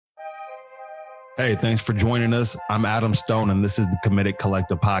Hey, thanks for joining us. I'm Adam Stone, and this is the Committed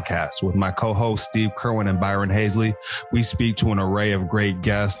Collective podcast. With my co-hosts Steve Kerwin and Byron Hazley, we speak to an array of great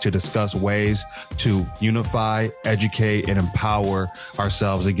guests to discuss ways to unify, educate, and empower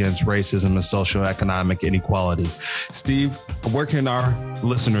ourselves against racism and socioeconomic inequality. Steve, where can our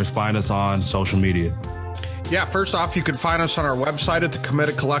listeners find us on social media? Yeah, first off, you can find us on our website at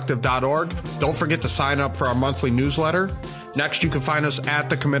thecommittedcollective.org. Don't forget to sign up for our monthly newsletter. Next, you can find us at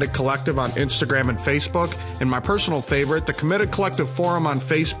The Committed Collective on Instagram and Facebook. And my personal favorite, The Committed Collective Forum on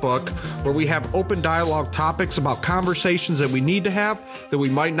Facebook, where we have open dialogue topics about conversations that we need to have that we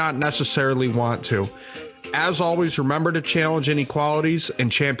might not necessarily want to. As always, remember to challenge inequalities and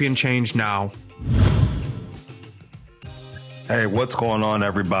champion change now. Hey, what's going on,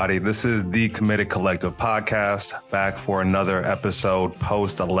 everybody? This is the Committed Collective podcast, back for another episode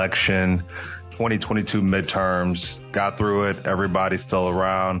post-election, 2022 midterms. Got through it. Everybody's still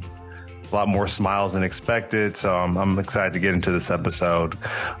around. A lot more smiles than expected. So I'm excited to get into this episode.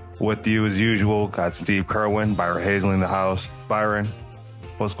 With you, as usual, got Steve Kerwin, Byron Hazley in the house. Byron,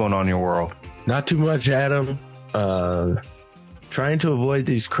 what's going on in your world? Not too much, Adam. Trying to avoid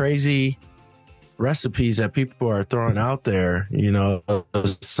these crazy recipes that people are throwing out there. You know,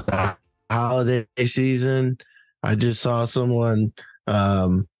 it's holiday season. I just saw someone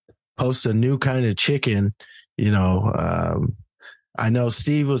post a new kind of chicken. You know, I know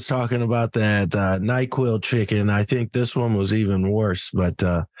Steve was talking about that NyQuil chicken. I think this one was even worse, but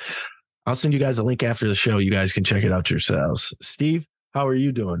I'll send you guys a link after the show. You guys can check it out yourselves. Steve, how are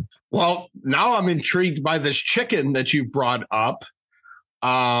you doing? Well, now I'm intrigued by this chicken that you brought up.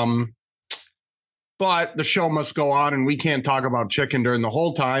 But the show must go on, and we can't talk about chicken during the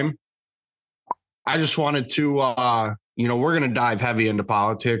whole time. I just wanted to, we're going to dive heavy into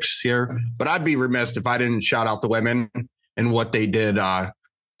politics here, but I'd be remiss if I didn't shout out the women and what they did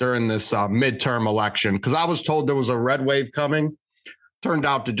during this midterm election, because I was told there was a red wave coming. Turned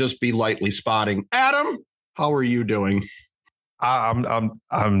out to just be lightly spotting. Adam, how are you doing? I'm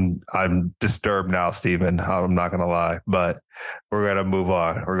disturbed now, Stephen. I'm not going to lie, but we're going to move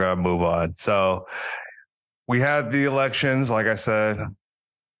on. So we had the elections, like I said,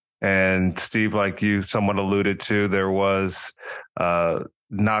 and Steve, like you somewhat alluded to, there was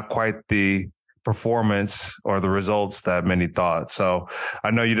not quite the performance or the results that many thought. So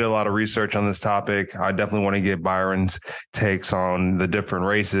I know you did a lot of research on this topic. I definitely want to get Byron's takes on the different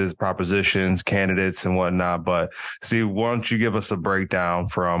races, propositions, candidates, and whatnot. But Steve, why don't you give us a breakdown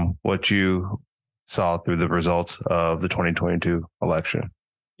from what you saw through the results of the 2022 election?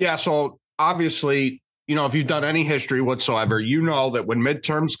 Yeah, so obviously, if you've done any history whatsoever, you know that when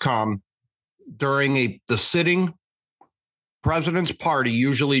midterms come during the sitting president's party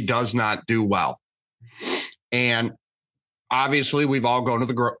usually does not do well. And obviously, we've all gone to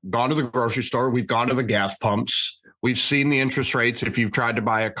the grocery store. We've gone to the gas pumps. We've seen the interest rates if you've tried to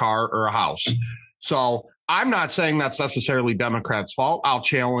buy a car or a house. So I'm not saying that's necessarily Democrats' fault. I'll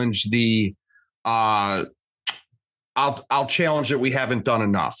challenge I'll challenge that we haven't done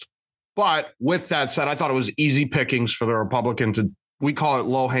enough. But with that said, I thought it was easy pickings for the Republicans. We call it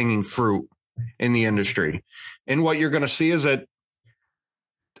low-hanging fruit in the industry. And what you're going to see is that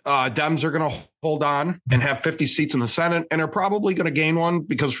Dems are going to hold on and have 50 seats in the Senate, and are probably going to gain one,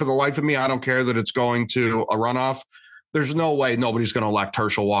 because for the life of me, I don't care that it's going to a runoff. There's no way nobody's going to elect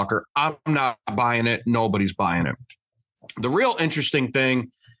Herschel Walker. I'm not buying it. Nobody's buying it. The real interesting thing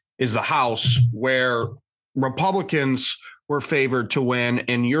is the House, where Republicans were favored to win,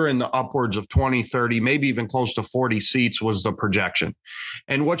 and you're in the upwards of 20, 30, maybe even close to 40 seats was the projection.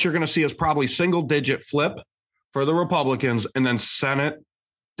 And what you're going to see is probably single-digit flip for the Republicans, and then Senate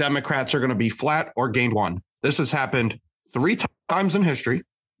Democrats are going to be flat or gained one. This has happened 3 times in history: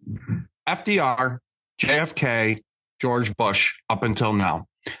 FDR, JFK, George Bush, up until now.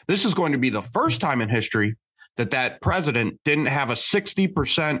 This is going to be the first time in history that president didn't have a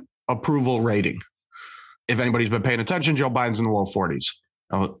 60% approval rating. If anybody's been paying attention, Joe Biden's in the low 40s.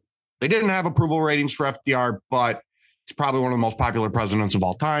 They didn't have approval ratings for FDR, but he's probably one of the most popular presidents of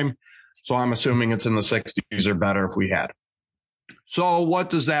all time. So I'm assuming it's in the 60s or better if we had. So what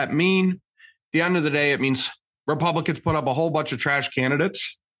does that mean? At the end of the day, it means Republicans put up a whole bunch of trash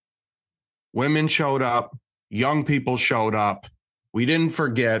candidates. Women showed up. Young people showed up. We didn't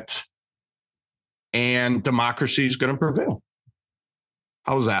forget. And democracy is going to prevail.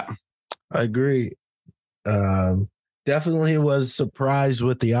 How's that? I agree. Definitely was surprised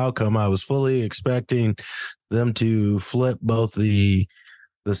with the outcome. I was fully expecting them to flip both the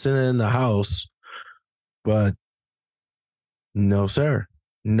Senate and the House, but no, sir.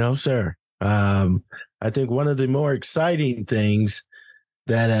 No, sir. I think one of the more exciting things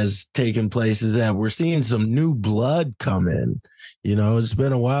that has taken place is that we're seeing some new blood come in. You know, it's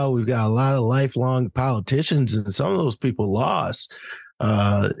been a while. We've got a lot of lifelong politicians, and some of those people lost.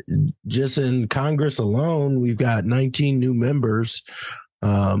 Just in Congress alone, we've got 19 new members.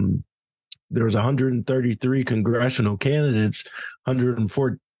 There was 133 congressional candidates,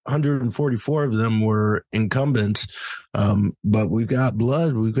 144 of them were incumbents. But we've got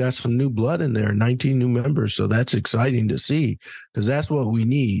blood. We've got some new blood in there, 19 new members. So that's exciting to see, because that's what we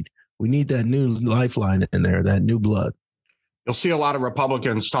need. We need that new lifeline in there, that new blood. You'll see a lot of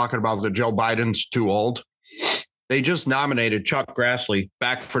Republicans talking about that Joe Biden's too old. They just nominated Chuck Grassley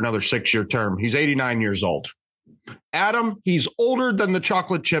back for another 6-year term. He's 89 years old. Adam, he's older than the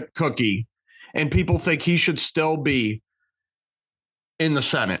chocolate chip cookie, and people think he should still be in the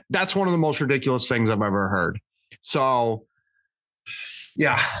Senate. That's one of the most ridiculous things I've ever heard. So,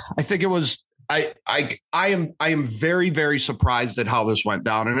 yeah, I think it was. I am very, very surprised at how this went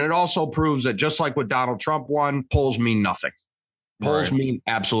down, and it also proves that just like what Donald Trump won, polls mean nothing. Polls mean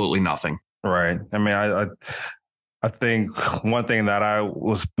absolutely nothing. Right. I mean, I think one thing that I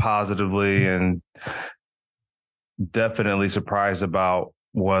was positively and definitely surprised about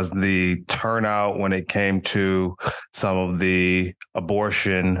was the turnout when it came to some of the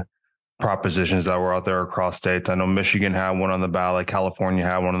abortion propositions that were out there across states. I know Michigan had one on the ballot. California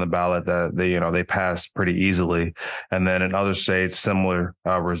had one on the ballot that they passed pretty easily. And then in other states, similar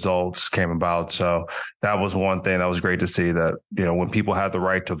results came about. So that was one thing that was great to see, that, when people had the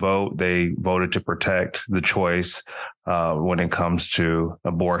right to vote, they voted to protect the choice when it comes to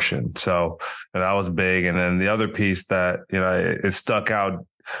abortion. So that was big. And then the other piece that, it stuck out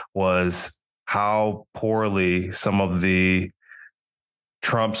was how poorly some of the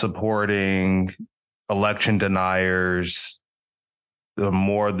Trump supporting election deniers, the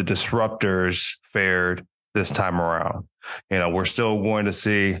disruptors fared this time around. We're still going to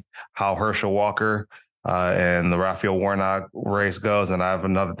see how Herschel Walker and the Raphael Warnock race goes. And I have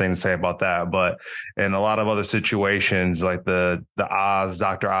another thing to say about that. But in a lot of other situations, like the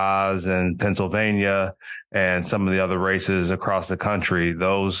Dr. Oz in Pennsylvania and some of the other races across the country,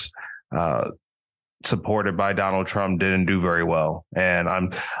 those supported by Donald Trump didn't do very well. And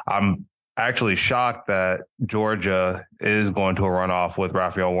I'm actually shocked that Georgia is going to a runoff with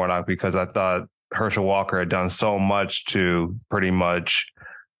Raphael Warnock, because I thought Herschel Walker had done so much to pretty much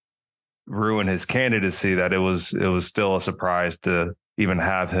ruin his candidacy that it was still a surprise to even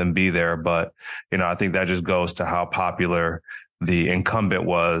have him be there. But, I think that just goes to how popular the incumbent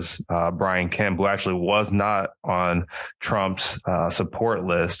was, Brian Kemp, who actually was not on Trump's support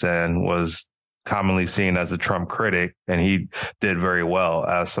list and was commonly seen as a Trump critic, and he did very well,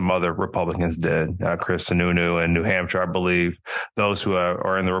 as some other Republicans did. Chris Sununu in New Hampshire, I believe, those who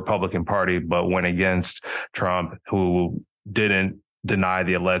are in the Republican Party but went against Trump, who didn't deny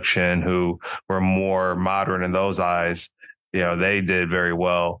the election, who were more moderate in those eyes, they did very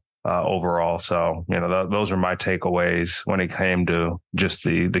well overall. So, those are my takeaways when it came to just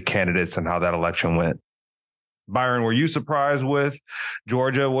the candidates and how that election went. Byron, were you surprised with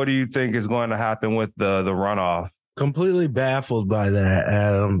Georgia? What do you think is going to happen with the runoff? Completely baffled by that,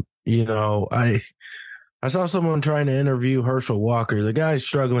 Adam. I saw someone trying to interview Herschel Walker. The guy's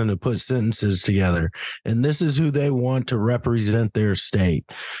struggling to put sentences together, and this is who they want to represent their state.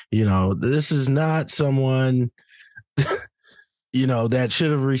 This is not someone, that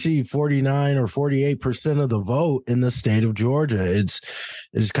should have received 49 or 48% of the vote in the state of Georgia.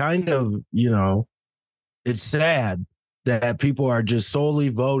 It's kind of, it's sad that people are just solely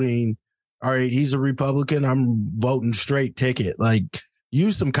voting. All right, he's a Republican, I'm voting straight ticket. Like,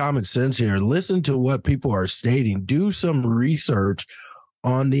 use some common sense here. Listen to what people are stating. Do some research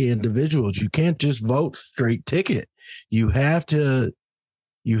on the individuals. You can't just vote straight ticket. You have to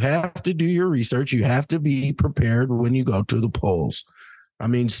do your research. You have to be prepared when you go to the polls. I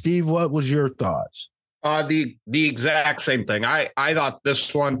mean, Steve, what was your thoughts? The exact same thing. I thought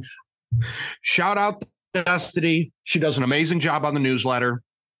this one, shout out Destiny. She does an amazing job on the newsletter.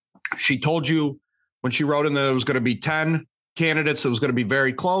 She told you when she wrote in that it was going to be 10 candidates, it was going to be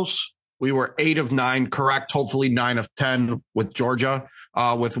very close. We were 8 of 9 correct, hopefully 9 of 10 with Georgia,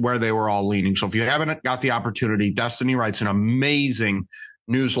 with where they were all leaning. So if you haven't got the opportunity, Destiny writes an amazing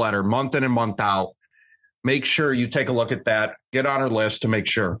newsletter month in and month out. Make sure you take a look at that. Get on her list to make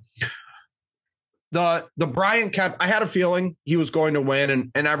sure. The Brian Kemp, I had a feeling he was going to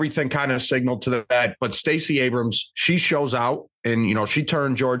win, and everything kind of signaled to that. But Stacey Abrams, she shows out, and she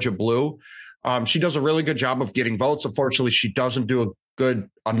turned Georgia blue. She does a really good job of getting votes. Unfortunately, she doesn't do a good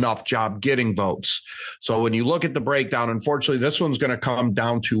enough job getting votes. So when you look at the breakdown, unfortunately, this one's going to come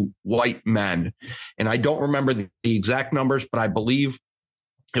down to white men. And I don't remember the exact numbers, but I believe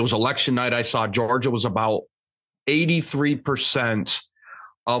It was election night. I saw Georgia was about 83%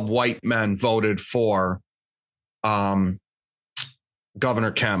 of white men voted for Governor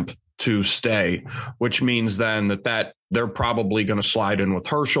Kemp to stay, which means then that they're probably going to slide in with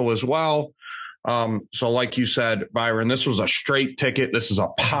Herschel as well. So like you said, Byron, this was a straight ticket. This is a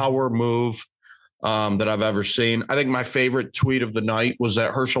power move that I've ever seen. I think my favorite tweet of the night was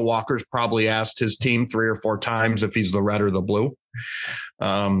that Herschel Walker's probably asked his team 3 or 4 times if he's the red or the blue.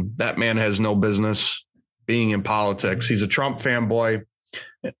 That man has no business being in politics. He's a Trump fanboy.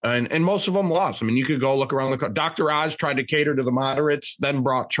 And most of them lost. I mean, you could go look around Dr. Oz tried to cater to the moderates, then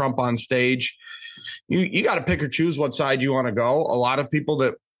brought Trump on stage. You got to pick or choose what side you want to go. A lot of people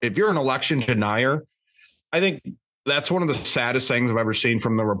that, if you're an election denier, I think that's one of the saddest things I've ever seen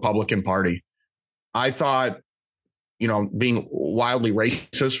from the Republican Party. I thought, being wildly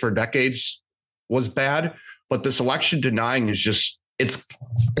racist for decades was bad, but this election denying is just, it's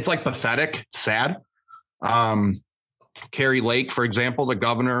like pathetic, sad. Carrie Lake, for example, the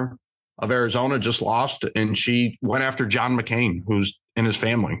governor of Arizona, just lost, and she went after John McCain, who's in his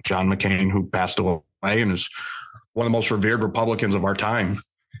family. John McCain, who passed away and is one of the most revered Republicans of our time.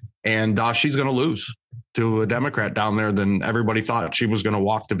 And she's going to lose to a Democrat down there than everybody thought she was going to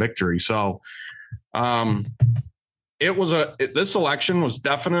walk to victory. So this election was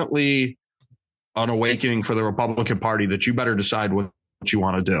definitely an awakening for the Republican Party that you better decide what you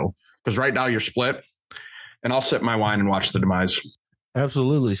want to do. Because right now you're split. And I'll sip my wine and watch the demise.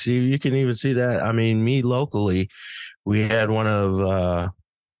 Absolutely. See, you can even see that. I mean, me locally, we had one of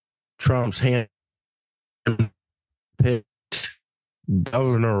Trump's hand-picked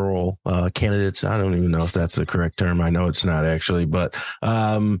governorial candidates. I don't even know if that's the correct term. I know it's not actually, but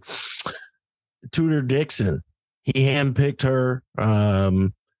Tudor Dixon, he handpicked her.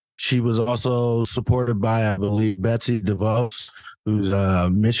 She was also supported by, I believe, Betsy DeVos, who's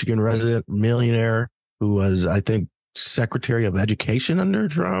a Michigan resident millionaire, who was, I think, Secretary of Education under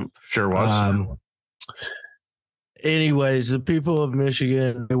Trump. Sure was. Anyways, the people of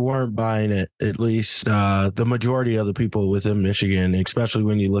Michigan, they weren't buying it, at least the majority of the people within Michigan, especially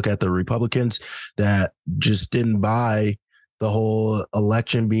when you look at the Republicans that just didn't buy the whole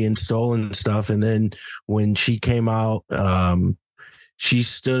election being stolen and stuff. And then when she came out, she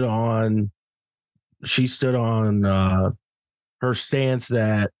stood on her stance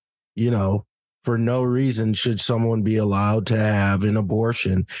that, for no reason should someone be allowed to have an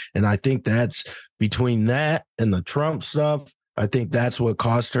abortion. And I think that's between that and the Trump stuff. I think that's what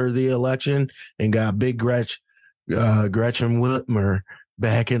cost her the election and got big Gretchen Whitmer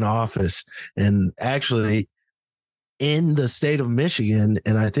back in office. And actually in the state of Michigan,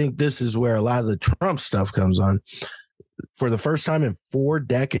 and I think this is where a lot of the Trump stuff comes on, for the first time in 4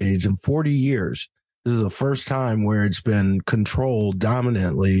 decades and 40 years, this is the first time where it's been controlled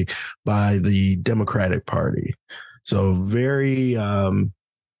dominantly by the Democratic Party. So very,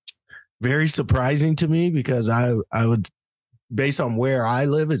 very surprising to me, because I would, based on where I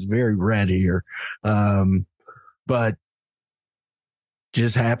live, it's very red here. But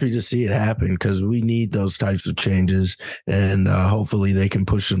just happy to see it happen, because we need those types of changes, and hopefully they can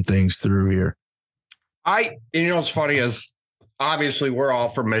push some things through here. What's funny is, obviously we're all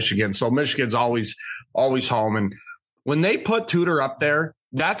from Michigan, so Michigan's always home. And when they put Tudor up there,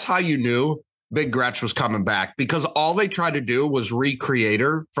 that's how you knew Big Gretch was coming back, because all they tried to do was recreate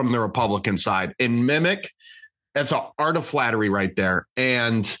her from the Republican side and mimic. It's an art of flattery right there.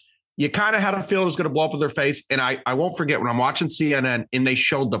 And you kind of had a feel it was going to blow up in their face. And I won't forget when I'm watching CNN and they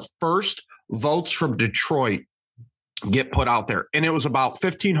showed the first votes from Detroit get put out there. And it was about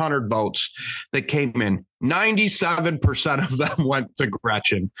 1,500 votes that came in. 97% of them went to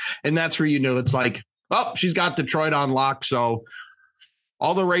Gretchen. And that's where you knew it's like, oh, she's got Detroit on lock. So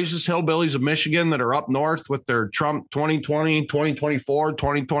all the racist hillbillies of Michigan that are up north with their Trump 2020, 2024,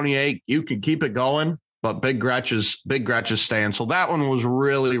 2028, you can keep it going. But Big Gretch is staying. So that one was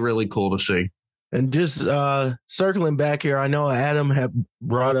really, really cool to see. And just circling back here, I know Adam had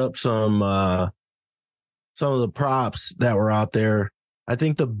brought up some of the props that were out there. I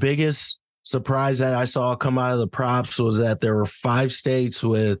think the biggest surprise that I saw come out of the props was that there were 5 states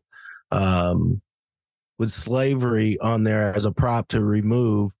with slavery on there as a prop to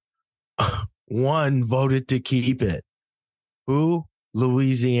remove. One voted to keep it. Who?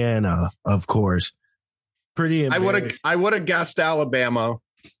 Louisiana, of course. Pretty embarrassing. I would have guessed Alabama.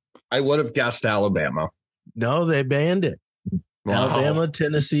 No, they banned it. Wow. Alabama,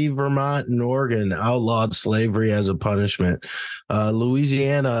 Tennessee, Vermont, and Oregon outlawed slavery as a punishment.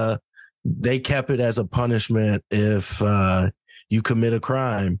 Louisiana, they kept it as a punishment. If you commit a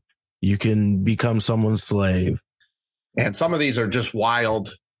crime, you can become someone's slave. And some of these are just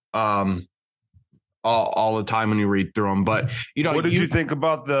wild. all the time when you read through them. But what did you think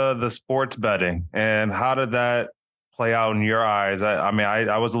about the sports betting, and how did that play out in your eyes?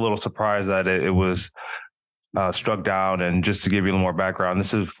 I was a little surprised that it was struck down. And just to give you a little more background,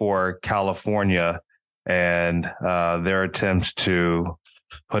 this is for California and their attempts to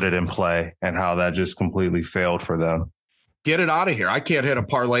put it in play, and how that just completely failed for them. Get it out of here. I can't hit a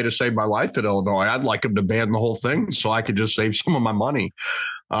parlay to save my life in Illinois. I'd like them to ban the whole thing so I could just save some of my money.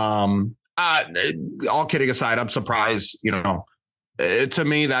 All kidding aside, I'm surprised, to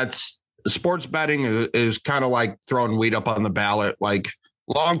me, that's sports betting is kind of like throwing weed up on the ballot. Like,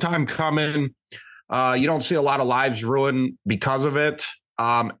 long time coming. You don't see a lot of lives ruined because of it.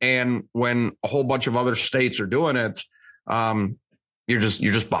 And when a whole bunch of other states are doing it, you're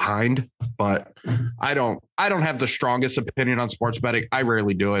just behind. But I don't have the strongest opinion on sports betting. I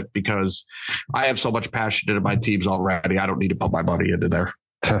rarely do it because I have so much passion in my teams already. I don't need to put my money into there.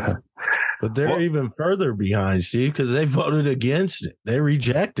 But they're even further behind, Steve, because they voted against it. They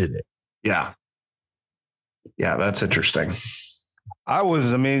rejected it. Yeah. Yeah, that's interesting. For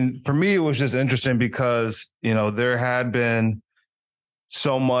me, it was just interesting because, there had been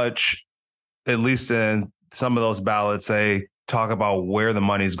so much, at least in some of those ballots, they talk about where the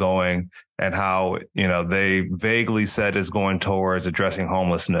money's going and how, they vaguely said it's going towards addressing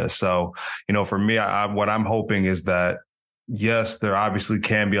homelessness. So, for me, what I'm hoping is that, yes, there obviously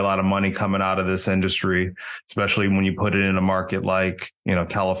can be a lot of money coming out of this industry, especially when you put it in a market like,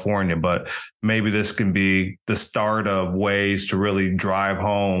 California. But maybe this can be the start of ways to really drive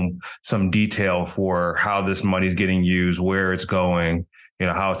home some detail for how this money's getting used, where it's going,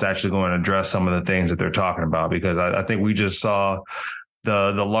 how it's actually going to address some of the things that they're talking about. Because I think we just saw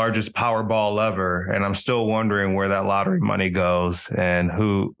the largest Powerball ever, and I'm still wondering where that lottery money goes and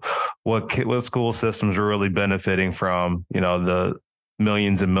what school systems are really benefiting from, the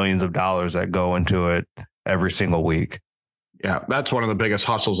millions and millions of dollars that go into it every single week. Yeah, that's one of the biggest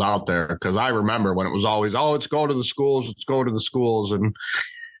hustles out there, because I remember when it was always, let's go to the schools, let's go to the schools. And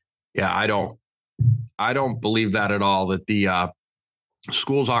yeah, I don't believe that at all, that the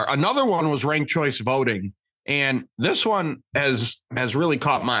schools are. Another one was ranked choice voting. And this one has really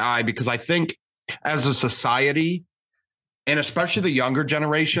caught my eye, because I think as a society, and especially the younger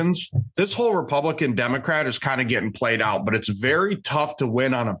generations, this whole Republican Democrat is kind of getting played out, but it's very tough to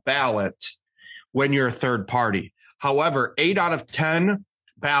win on a ballot when you're a third party. However, 8 out of 10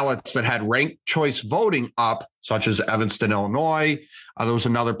 ballots that had ranked choice voting up, such as Evanston, Illinois, there was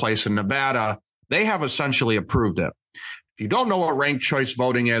another place in Nevada, they have essentially approved it. If you don't know what ranked choice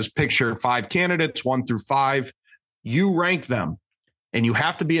voting is, picture 5 candidates, 1 through 5. You rank them, and you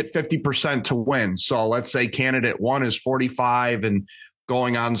have to be at 50% to win. So let's say candidate 1 is 45 and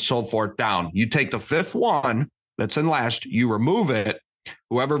going on and so forth down. You take the 5th one that's in last, you remove it.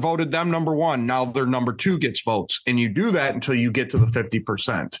 Whoever voted them number 1, now their number 2 gets votes. And you do that until you get to the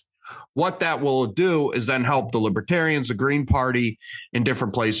 50%. What that will do is then help the Libertarians, the Green Party, in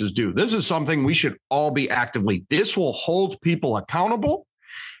different places do. This is something we should all be actively. This will hold people accountable,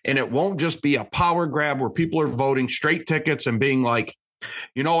 and it won't just be a power grab where people are voting straight tickets and being like,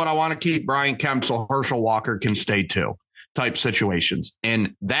 you know what, I want to keep Brian Kemp so Herschel Walker can stay too, type situations.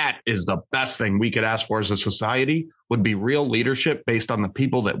 And that is the best thing we could ask for as a society, would be real leadership based on the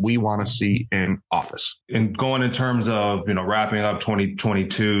people that we want to see in office. And going in terms of, wrapping up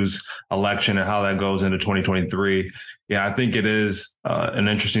 2022's election and how that goes into 2023. Yeah, I think it is an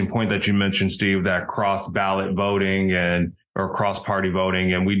interesting point that you mentioned, Steve, that cross ballot voting or cross party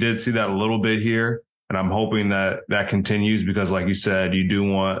voting. And we did see that a little bit here. And I'm hoping that continues, because like you said, you do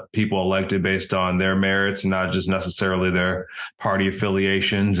want people elected based on their merits and not just necessarily their party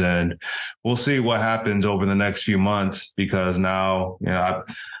affiliations. And we'll see what happens over the next few months, because now,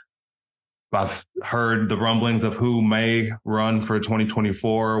 I've heard the rumblings of who may run for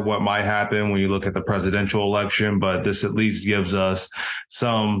 2024, what might happen when you look at the presidential election. But this at least gives us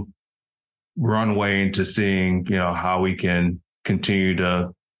some runway into seeing, how we can continue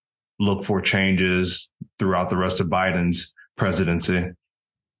to look for changes throughout the rest of Biden's presidency.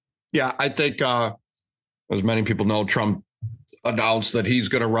 Yeah, I think, as many people know, Trump announced that he's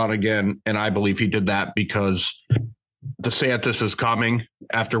going to run again. And I believe he did that because DeSantis is coming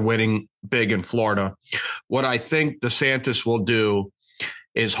after winning big in Florida. What I think DeSantis will do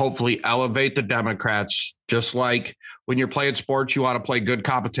is hopefully elevate the Democrats. Just like when you're playing sports, you want to play good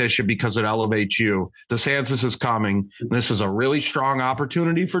competition because it elevates you. DeSantis is coming. This is a really strong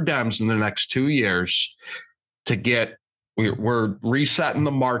opportunity for Dems in the next 2 years to get, we're resetting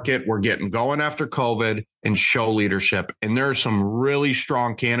the market. We're getting going after COVID and show leadership. And there are some really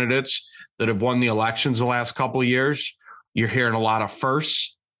strong candidates that have won the elections the last couple of years. You're hearing a lot of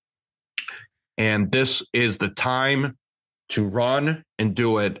firsts. And this is the time to run and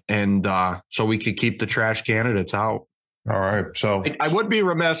do it. And so we could keep the trash candidates out. All right. So I would be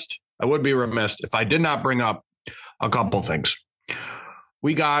remiss if I did not bring up a couple things.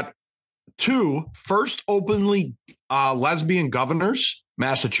 We got two first openly lesbian governors,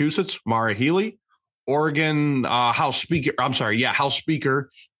 Massachusetts, Maura Healey, Oregon House Speaker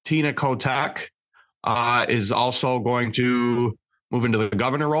Tina Kotek is also going to move into the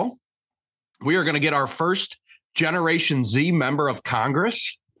governor role. We are going to get our first Generation Z member of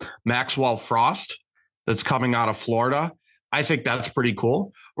Congress, Maxwell Frost, that's coming out of Florida. I think that's pretty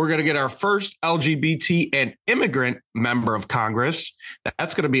cool. We're going to get our first LGBT and immigrant member of Congress.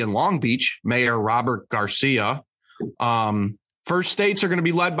 That's going to be in Long Beach, Mayor Robert Garcia. First states are going to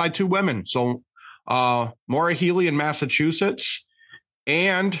be led by two women. So Maura Healey in Massachusetts.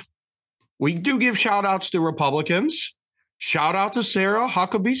 And we do give shout outs to Republicans. Shout out to Sarah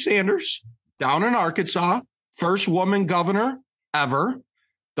Huckabee Sanders down in Arkansas. First woman governor ever.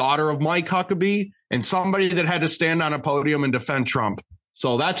 Daughter of Mike Huckabee and somebody that had to stand on a podium and defend Trump.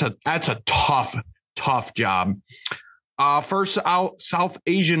 So that's a tough job. First out South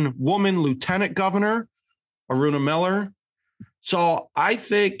Asian woman lieutenant governor, Aruna Miller. So I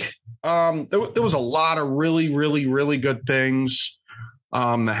think there was a lot of really good things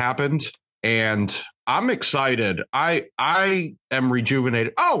that happened, and I'm excited. I am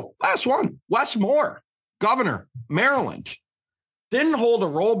rejuvenated. Oh, last one, Wes Moore, governor, Maryland. Didn't hold a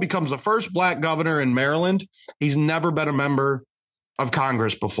role, becomes the first black governor in Maryland. He's never been a member of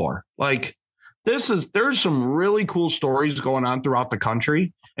Congress before. Like there's some really cool stories going on throughout the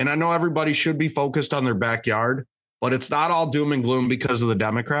country. And I know everybody should be focused on their backyard, but it's not all doom and gloom because of the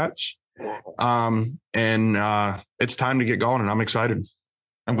Democrats. It's time to get going, and I'm excited.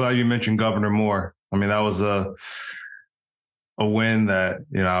 I'm glad you mentioned Governor Moore. I mean, that was a win that,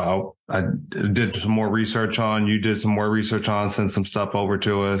 I did some more research on. You did some more research on, sent some stuff over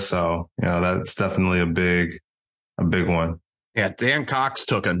to us. So, that's definitely a big one. Yeah. Dan Cox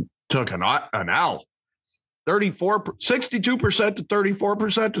took an L. 62% to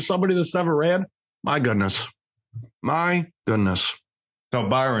 34% to somebody that's never ran. My goodness. So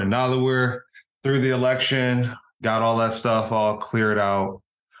Byron, now that we're through the election, got all that stuff all cleared out,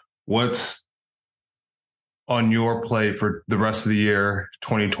 what's on your plate for the rest of the year,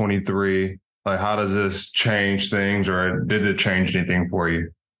 2023? Like, how does this change things, or did it change anything for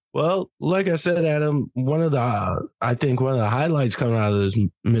you? Well, like I said, Adam, one of the highlights coming out of this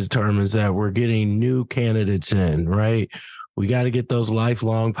midterm is that we're getting new candidates in, right? We got to get those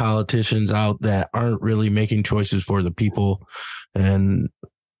lifelong politicians out that aren't really making choices for the people. And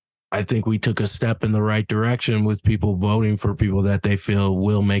I think we took a step in the right direction with people voting for people that they feel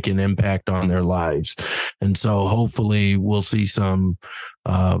will make an impact on their lives. And so hopefully we'll see some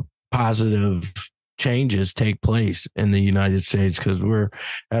positive changes take place in the United States, because we're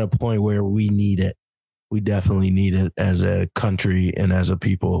at a point where we need it. We definitely need it as a country and as a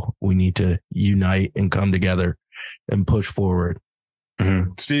people. We need to unite and come together and push forward.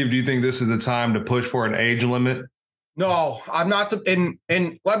 Mm-hmm. Steve, do you think this is the time to push for an age limit? No, I'm not. And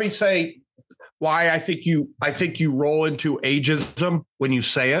let me say why I think you roll into ageism when you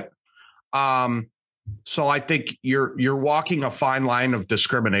say it. So I think you're walking a fine line of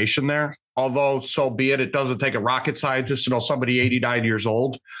discrimination there. Although, so be it, it doesn't take a rocket scientist to know somebody 89 years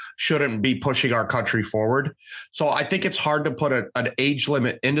old shouldn't be pushing our country forward. So I think it's hard to put an age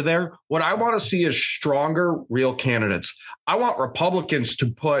limit into there. What I want to see is stronger, real candidates. I want Republicans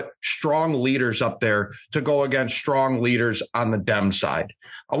to put strong leaders up there to go against strong leaders on the Dem side.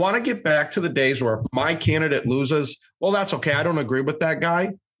 I want to get back to the days where if my candidate loses, well, that's okay. I don't agree with that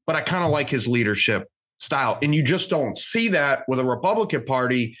guy, but I kind of like his leadership style. And you just don't see that with a Republican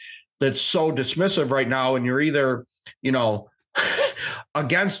Party that's so dismissive right now. And you're either,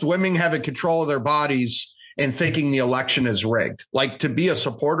 against women having control of their bodies and thinking the election is rigged. Like, to be a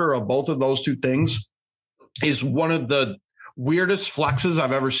supporter of both of those two things is one of the weirdest flexes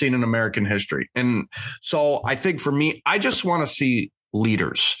I've ever seen in American history. And so I think for me, I just want to see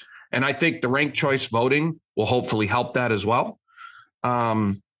leaders. And I think the ranked choice voting will hopefully help that as well.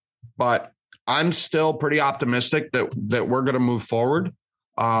 But I'm still pretty optimistic that we're going to move forward.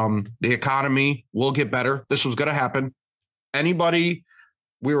 The economy will get better. This was going to happen.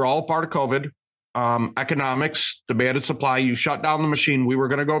 We were all part of COVID. Economics, demand and supply. You shut down the machine. We were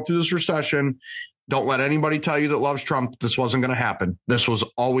going to go through this recession. Don't let anybody tell you that loves Trump this wasn't going to happen. This was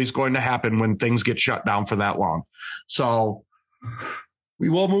always going to happen when things get shut down for that long. So we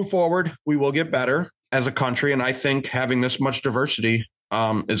will move forward. We will get better as a country. And I think having this much diversity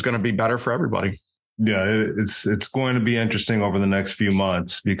is going to be better for everybody. Yeah, it's going to be interesting over the next few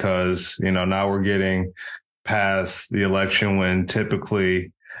months because, now we're getting past the election when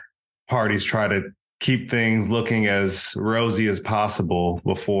typically parties try to keep things looking as rosy as possible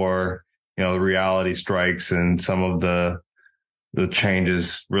before, the reality strikes and some of the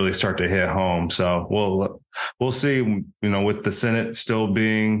changes really start to hit home. So we'll see, with the Senate still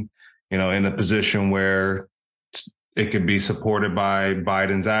being, in a position where it could be supported by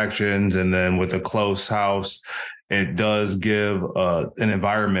Biden's actions. And then with a close House, it does give an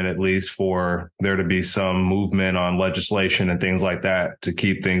environment, at least, for there to be some movement on legislation and things like that to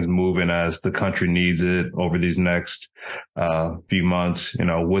keep things moving as the country needs it over these next few months,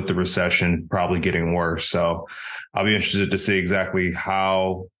 with the recession probably getting worse. So I'll be interested to see exactly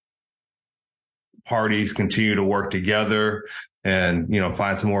how parties continue to work together and,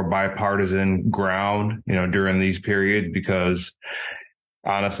 find some more bipartisan ground, during these periods, because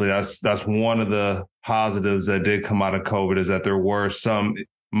honestly, that's one of the positives that did come out of COVID is that there were some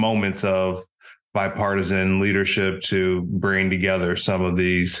moments of bipartisan leadership to bring together some of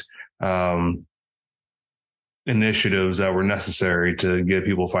these initiatives that were necessary to give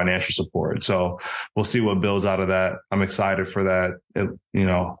people financial support. So we'll see what builds out of that. I'm excited for that,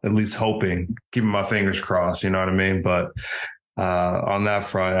 at least hoping, keeping my fingers crossed, you know what I mean? But on that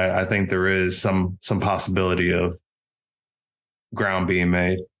front, I think there is some possibility of ground being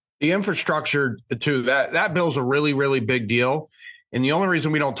made. The infrastructure too, that bill's a really, really big deal. And the only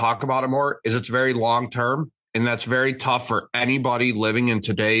reason we don't talk about it more is it's very long term. And that's very tough for anybody living in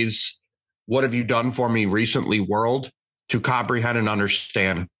today's what have you done for me recently world to comprehend and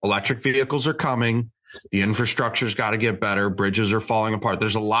understand. Electric vehicles are coming. The infrastructure's got to get better. Bridges are falling apart.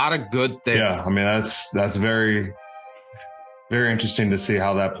 There's a lot of good things. Yeah, I mean, that's very, very interesting to see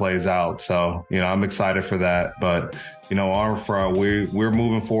how that plays out. So, I'm excited for that. But, on our front, we're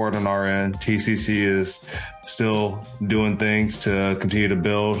moving forward on our end. TCC is still doing things to continue to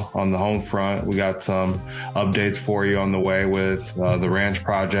build on the home front. We got some updates for you on the way with the ranch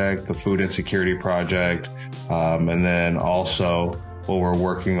project, the food insecurity project, and then also what we're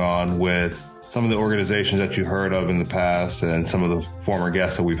working on with some of the organizations that you heard of in the past and some of the former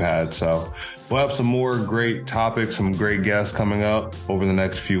guests that we've had. So we'll have some more great topics, some great guests coming up over the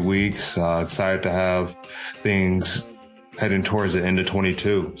next few weeks. Excited to have things heading towards the end of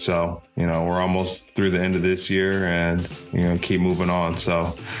 22. So, we're almost through the end of this year and, keep moving on.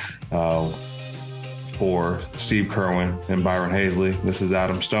 So for Steve Kerwin and Byron Hazley, this is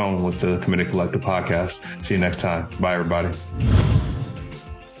Adam Stone with the Committed Collective podcast. See you next time. Bye, everybody.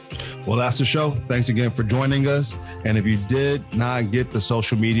 Well, that's the show. Thanks again for joining us. And if you did not get the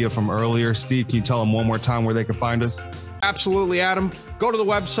social media from earlier, Steve, can you tell them one more time where they can find us? Absolutely, Adam. Go to the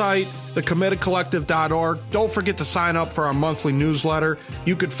website, thecommittedcollective.org. Don't forget to sign up for our monthly newsletter.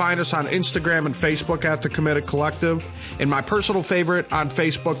 You can find us on Instagram and Facebook at The Committed Collective. And my personal favorite on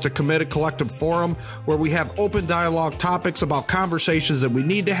Facebook, The Committed Collective Forum, where we have open dialogue topics about conversations that we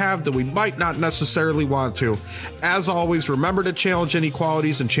need to have that we might not necessarily want to. As always, remember to challenge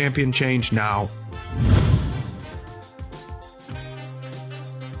inequalities and champion change now.